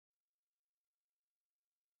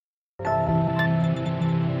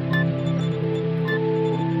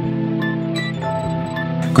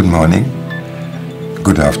Good morning,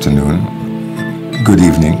 good afternoon, good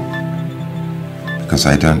evening, because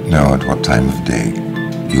I don't know at what time of day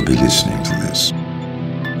you'll be listening to this.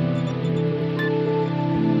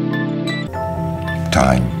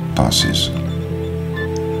 Time passes,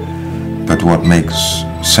 but what makes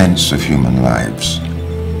sense of human lives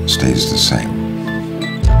stays the same.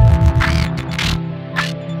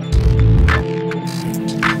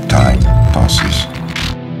 Time passes.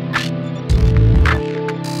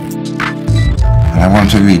 And I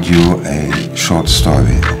want to read you a short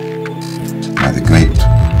story by the great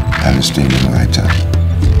Palestinian writer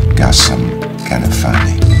Ghassan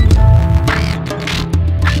Kanafani.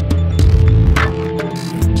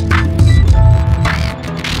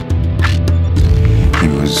 He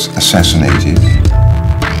was assassinated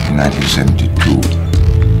in 1972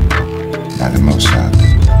 by the Mossad,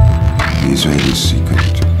 the Israeli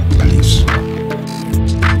secret police.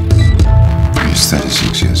 He was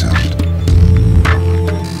 36 years old.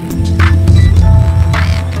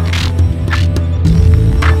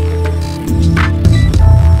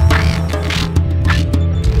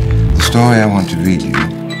 The story I want to read you,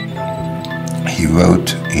 he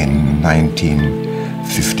wrote in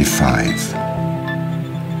 1955.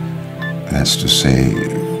 That's to say,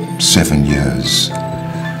 7 years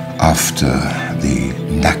after the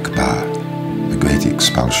Nakba, the great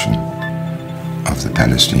expulsion of the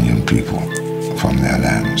Palestinian people from their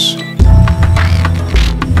lands.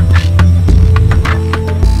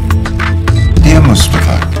 Dear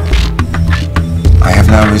Mustafa, I have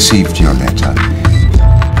now received your letter.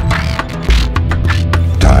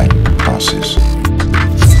 Time passes.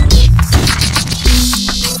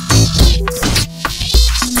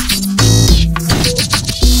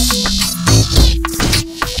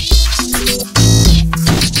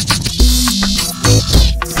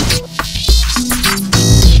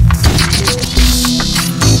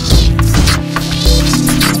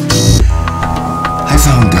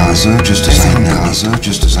 Gaza,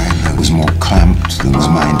 just as I know, was more cramped than the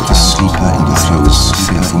mind of a sleeper in the throes of a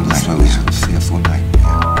fearful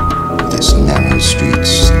nightmare. With its narrow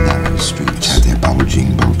streets, which had their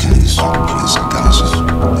bulging balconies, there's Gaza.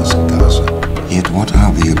 Yet what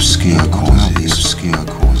are the obscure causes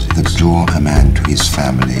that draw a man to his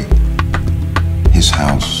family, his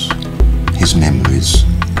house, his memories,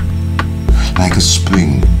 like a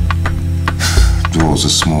spring draws a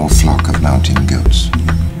small flock of mountain goats?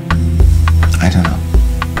 I don't know.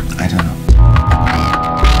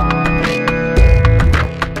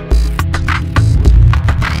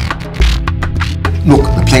 Look,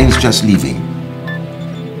 the plane's just leaving.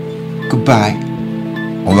 Goodbye.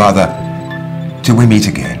 Or rather, till we meet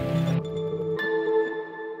again.